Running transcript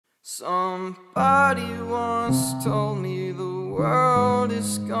Somebody once told me the world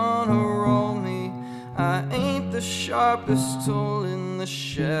is gonna roll me. I ain't the sharpest tool in the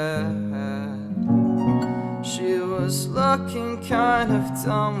shed. She was looking kind of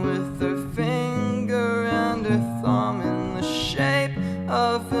dumb with her finger and her thumb in the shape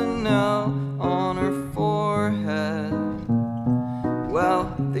of an L on her forehead.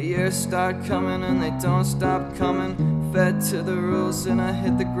 Well, the years start coming and they don't stop coming. Fed to the rules and I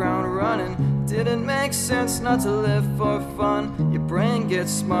hit the ground running. Didn't make sense not to live for fun. Your brain gets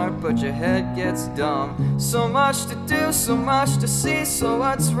smart but your head gets dumb. So much to do, so much to see. So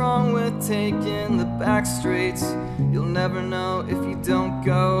what's wrong with taking the back streets? You'll never know if you don't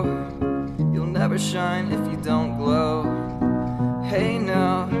go. You'll never shine if you don't glow. Hey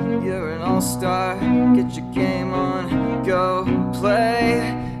now, you're an all-star. Get your game on, go play.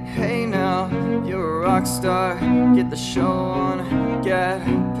 Hey now, you're a rock star. Get the show on, get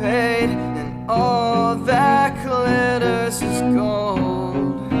paid. And all that glitters is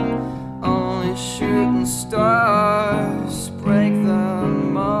gold. Only shooting stars break the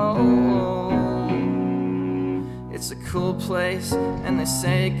mold. It's a cool place, and they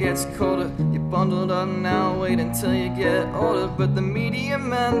say it gets colder. You're bundled up now, wait until you get older. But the media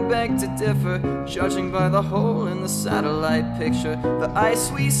men beg to differ, judging by the hole in the satellite picture. The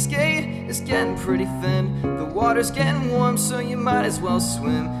ice we skate is getting pretty thin. The water's getting warm, so you might as well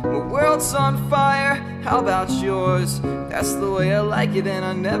swim. My world's on fire, how about yours? That's the way I like it and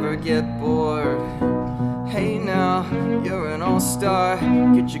I never get bored. Hey now, you're an all-star.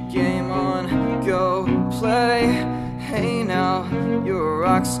 Get your game on, go play. Hey now, you're a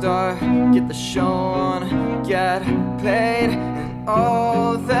rock star. Get the show on, get paid. And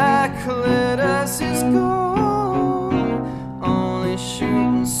all that glitters is gold. Only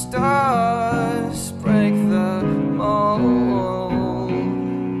shooting stars break the mold.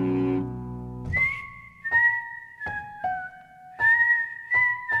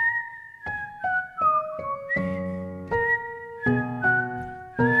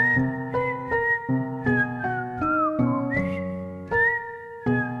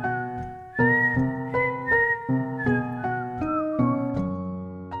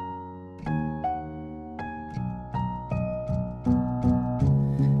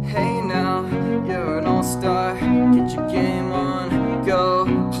 Hey now, you're an all-star. Get your game on, go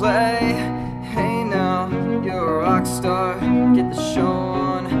play. Hey now, you're a rock star. Get the show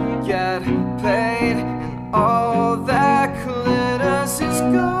on, get paid. And all that glitters is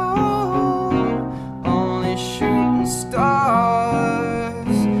gold. Only shooting stars.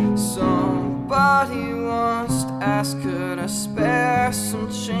 Somebody wants to ask her to spare some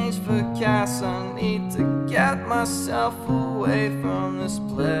change for gas. I need to get myself away from this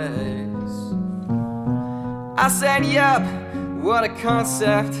place. I said, yep, what a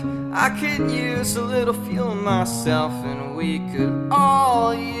concept. I could use a little fuel myself, and we could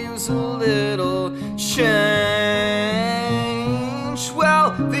all use a little change.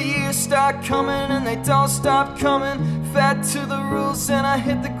 Well, the years start coming and they don't stop coming. Fed to the rules and I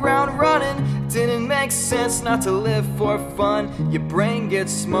hit the ground running. Didn't make sense not to live for fun. Your brain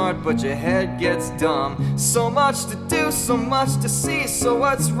gets smart but your head gets dumb. So much to do, so much to see. So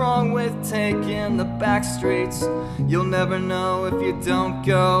what's wrong with taking the back streets? You'll never know if you don't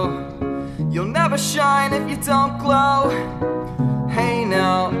go. You'll never shine if you don't glow. Hey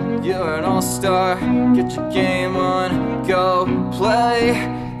now, you're an all-star. Get your game on, go play.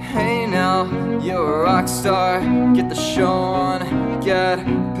 Hey now, you're a rock star. Get the show on, get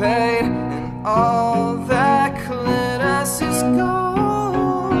paid. And all that